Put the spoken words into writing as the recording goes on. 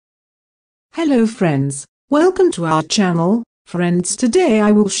Hello friends, welcome to our channel. Friends, today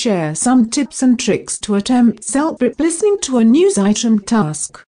I will share some tips and tricks to attempt Celpip listening to a news item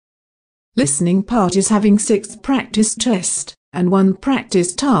task. Listening part is having 6 practice tests and 1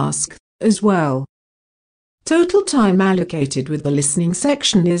 practice task as well. Total time allocated with the listening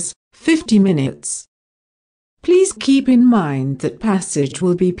section is 50 minutes. Please keep in mind that passage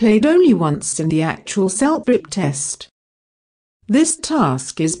will be played only once in the actual Celpip test. This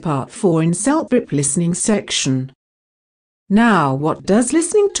task is part 4 in Celpip listening section. Now, what does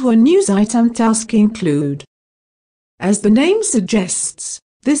listening to a news item task include? As the name suggests,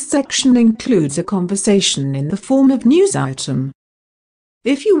 this section includes a conversation in the form of news item.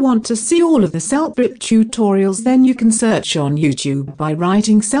 If you want to see all of the Celpip tutorials, then you can search on YouTube by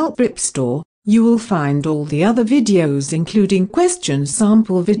writing Celpip Store. You will find all the other videos including question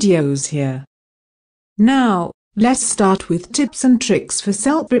sample videos here. Now, let's start with tips and tricks for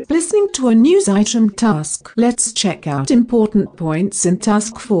Celpip listening to a news item task. Let's check out important points in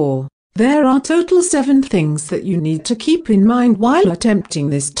task 4. There are total 7 things that you need to keep in mind while attempting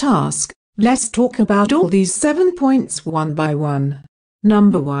this task. Let's talk about all these 7 points one by one.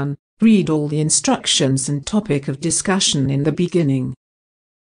 Number 1. Read all the instructions and topic of discussion in the beginning.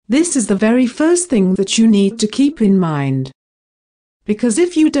 This is the very first thing that you need to keep in mind. Because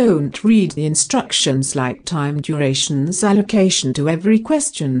if you don't read the instructions like time durations, allocation to every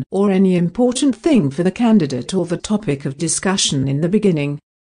question, or any important thing for the candidate or the topic of discussion in the beginning,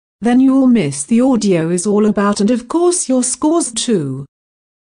 then you will miss the audio is all about and of course your scores too.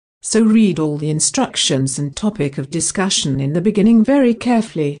 So read all the instructions and topic of discussion in the beginning very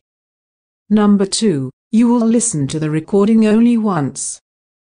carefully. Number 2. You will listen to the recording only once.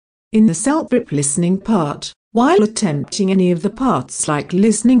 In the Celpip listening part, while attempting any of the parts like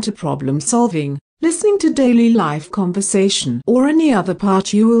listening to problem solving, listening to daily life conversation or any other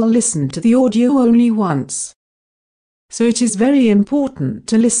part, you will listen to the audio only once. So it is very important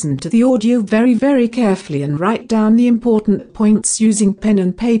to listen to the audio very carefully and write down the important points using pen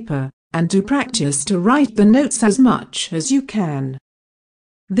and paper, and to practice to write the notes as much as you can.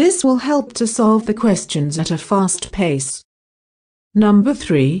 This will help to solve the questions at a fast pace. Number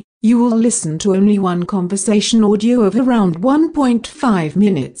 3. You will listen to only one conversation audio of around 1.5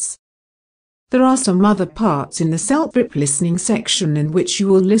 minutes. There are some other parts in the Celpip listening section in which you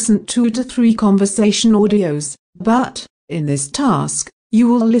will listen 2 to 3 conversation audios, but, in this task, you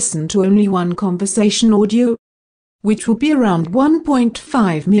will listen to only one conversation audio, which will be around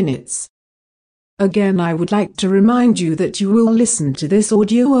 1.5 minutes. Again, I would like to remind you that you will listen to this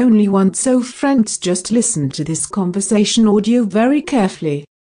audio only once, so friends, just listen to this conversation audio very carefully.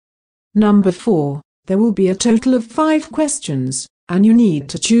 Number 4. There will be a total of 5 questions, and you need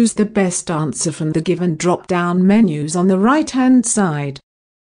to choose the best answer from the given drop-down menus on the right-hand side.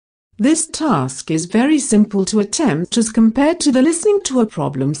 This task is very simple to attempt as compared to the listening to a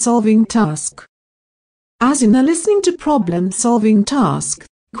problem-solving task. As in the listening to problem-solving task,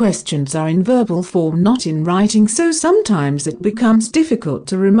 questions are in verbal form, not in writing, so sometimes it becomes difficult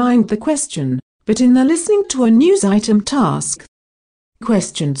to remind the question, but in the listening to a news item task,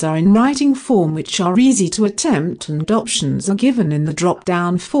 questions are in writing form which are easy to attempt, and options are given in the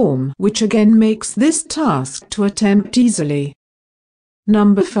drop-down form, which again makes this task to attempt easily.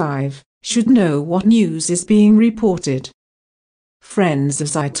 Number 5. Should know what news is being reported. Friends,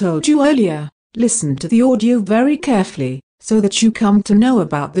 as I told you earlier, listen to the audio very carefully, so that you come to know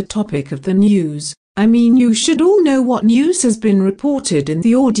about the topic of the news. I mean, you should all know what news has been reported in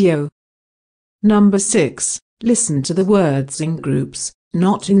the audio. Number 6. Listen to the words in groups,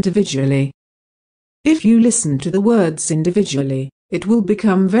 not individually. If you listen to the words individually, it will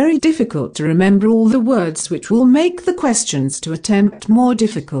become very difficult to remember all the words, which will make the questions to attempt more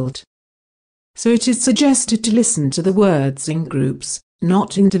difficult. So it is suggested to listen to the words in groups,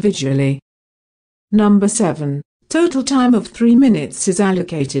 not individually. Number 7. Total time of 3 minutes is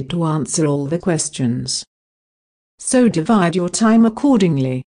allocated to answer all the questions. So divide your time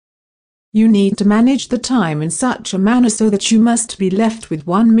accordingly. You need to manage the time in such a manner so that you must be left with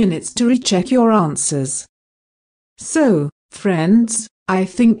 1 minute to recheck your answers. So, friends, I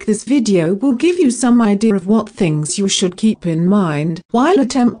think this video will give you some idea of what things you should keep in mind while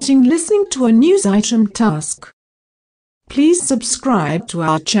attempting listening to a news item task. Please subscribe to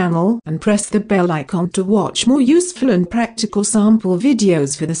our channel and press the bell icon to watch more useful and practical sample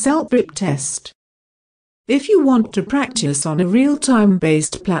videos for the Celpip test. If you want to practice on a real-time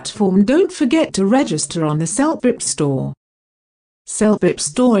based platform, don't forget to register on the Celpip Store. Celpip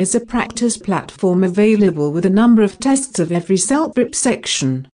Store is a practice platform available with a number of tests of every Celpip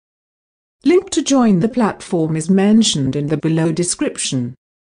section. Link to join the platform is mentioned in the below description.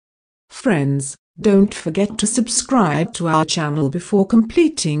 Friends, don't forget to subscribe to our channel before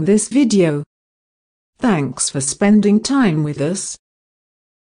completing this video. Thanks for spending time with us.